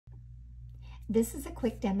This is a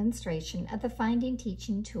quick demonstration of the Finding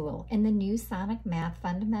Teaching tool in the new Sonic Math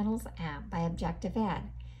Fundamentals app by Objective Ed.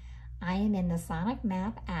 I am in the Sonic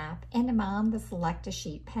Math app and am on the Select a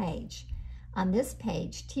Sheet page. On this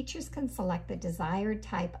page, teachers can select the desired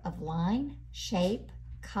type of line, shape,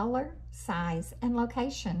 color, size, and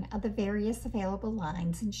location of the various available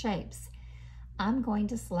lines and shapes. I'm going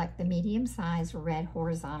to select the medium-sized red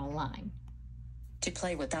horizontal line. To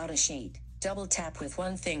play without a sheet, double tap with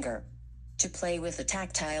one finger. To play with a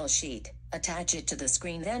tactile sheet, attach it to the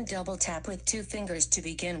screen, then double tap with two fingers to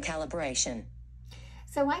begin calibration.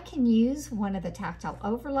 So I can use one of the tactile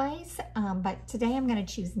overlays, but today I'm going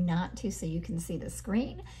to choose not to so you can see the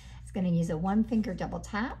screen. It's going to use a one finger double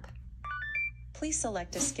tap. Please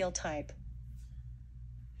select a skill type.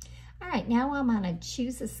 All right, now I'm on a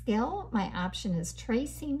choose a skill. My option is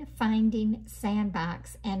tracing, finding,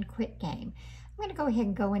 sandbox, and quick game. I'm going to go ahead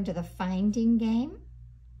and go into the finding game.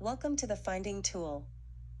 Welcome to the Finding tool.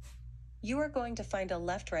 You are going to find a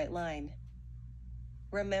left-right line.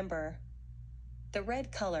 Remember, the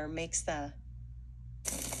red color makes the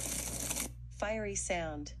fiery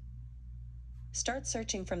sound. Start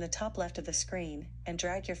searching from the top left of the screen and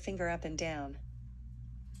drag your finger up and down.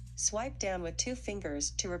 Swipe down with two fingers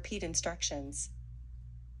to repeat instructions.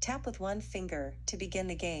 Tap with one finger to begin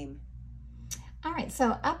the game. All right,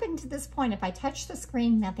 so up until this point, if I touch the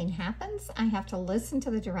screen, nothing happens. I have to listen to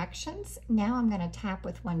the directions. Now I'm going to tap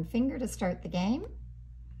with one finger to start the game.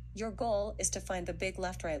 Your goal is to find the big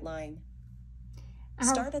left-right line.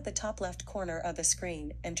 Start at the top left corner of the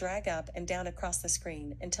screen and drag up and down across the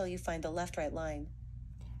screen until you find the left-right line.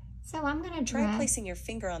 So I'm going to Try placing your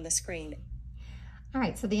finger on the screen. All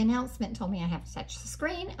right, so the announcement told me I have to touch the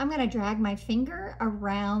screen. I'm going to drag my finger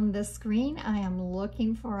around the screen. I am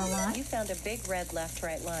looking for a line. You found a big red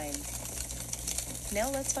left-right line. Now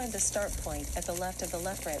let's find the start point at the left of the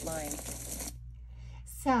left-right line.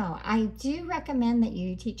 So I do recommend that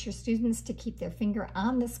you teach your students to keep their finger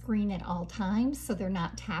on the screen at all times so they're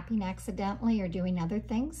not tapping accidentally or doing other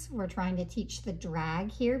things. We're trying to teach the drag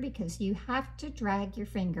here because you have to drag your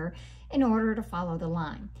finger in order to follow the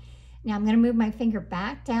line. Now I'm going to move my finger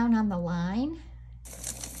back down on the line.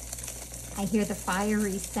 I hear the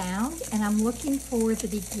fiery sound and I'm looking for the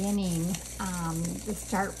beginning, the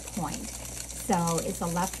start point. So it's a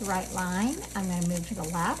left to right line. I'm going to move to the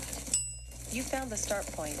left. You found the start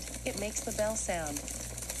point. It makes the bell sound.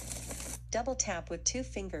 Double tap with two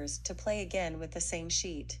fingers to play again with the same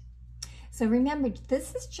sheet. So remember,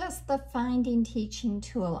 this is just the Finding Teaching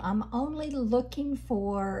tool. I'm only looking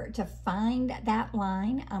to find that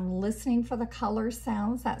line. I'm listening for the color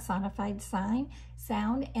sounds, that sonified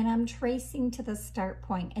sound, and I'm tracing to the start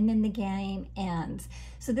point, and then the game ends.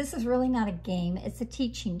 So this is really not a game, it's a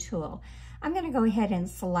teaching tool. I'm gonna go ahead and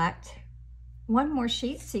select one more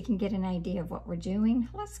sheet so you can get an idea of what we're doing.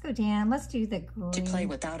 Let's go down, let's do the green. To play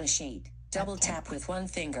without a sheet, double tap with one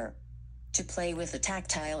finger. To play with a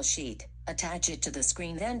tactile sheet, attach it to the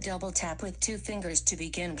screen, then double tap with two fingers to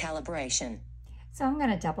begin calibration. So I'm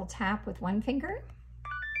going to double tap with one finger.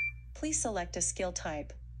 Please select a skill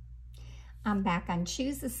type. I'm back on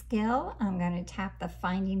Choose a Skill. I'm going to tap the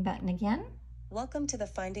Finding button again. Welcome to the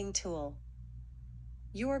Finding tool.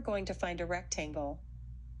 You are going to find a rectangle.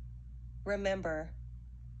 Remember,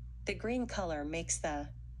 the green color makes the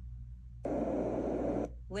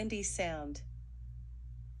windy sound,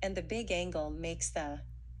 and the big angle makes the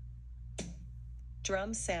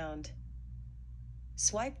drum sound.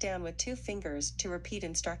 Swipe down with two fingers to repeat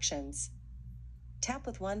instructions. Tap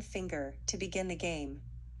with one finger to begin the game.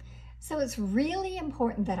 So it's really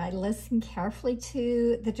important that I listen carefully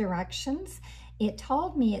to the directions. It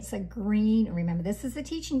told me it's a green, remember this is a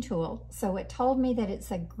teaching tool, so it told me that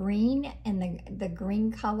it's a green and the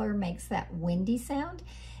green color makes that windy sound.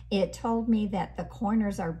 It told me that the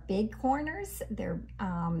corners are big corners. They're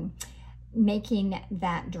making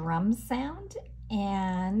that drum sound,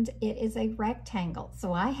 and it is a rectangle.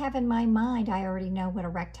 So I have in my mind, I already know what a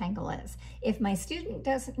rectangle is. If my student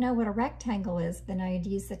doesn't know what a rectangle is, then I'd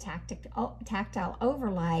use the tactile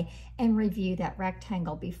overlay and review that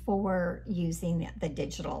rectangle before using the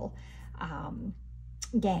digital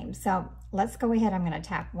game. So let's go ahead. I'm going to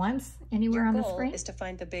tap once anywhere on the screen. Your goal is to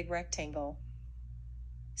find the big rectangle.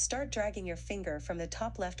 Start dragging your finger from the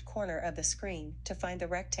top left corner of the screen to find the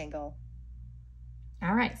rectangle.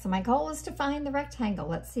 All right, so my goal is to find the rectangle.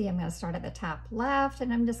 Let's see, I'm going to start at the top left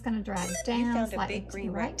and I'm just going to drag down. You found a big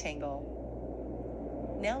green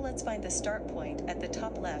rectangle. Now let's find the start point at the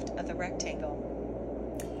top left of the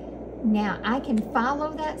rectangle. Now I can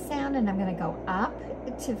follow that sound and I'm going to go up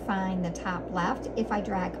to find the top left. If I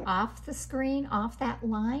drag off the screen, off that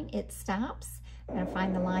line, it stops. I'm going to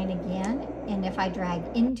find the line again, and if I drag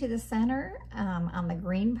into the center on the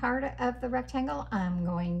green part of the rectangle, I'm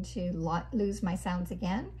going to lose my sounds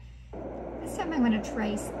again. This time I'm going to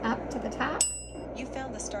trace up to the top. You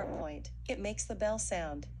found the start point. It makes the bell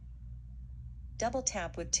sound. Double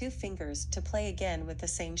tap with 2 fingers to play again with the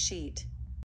same sheet.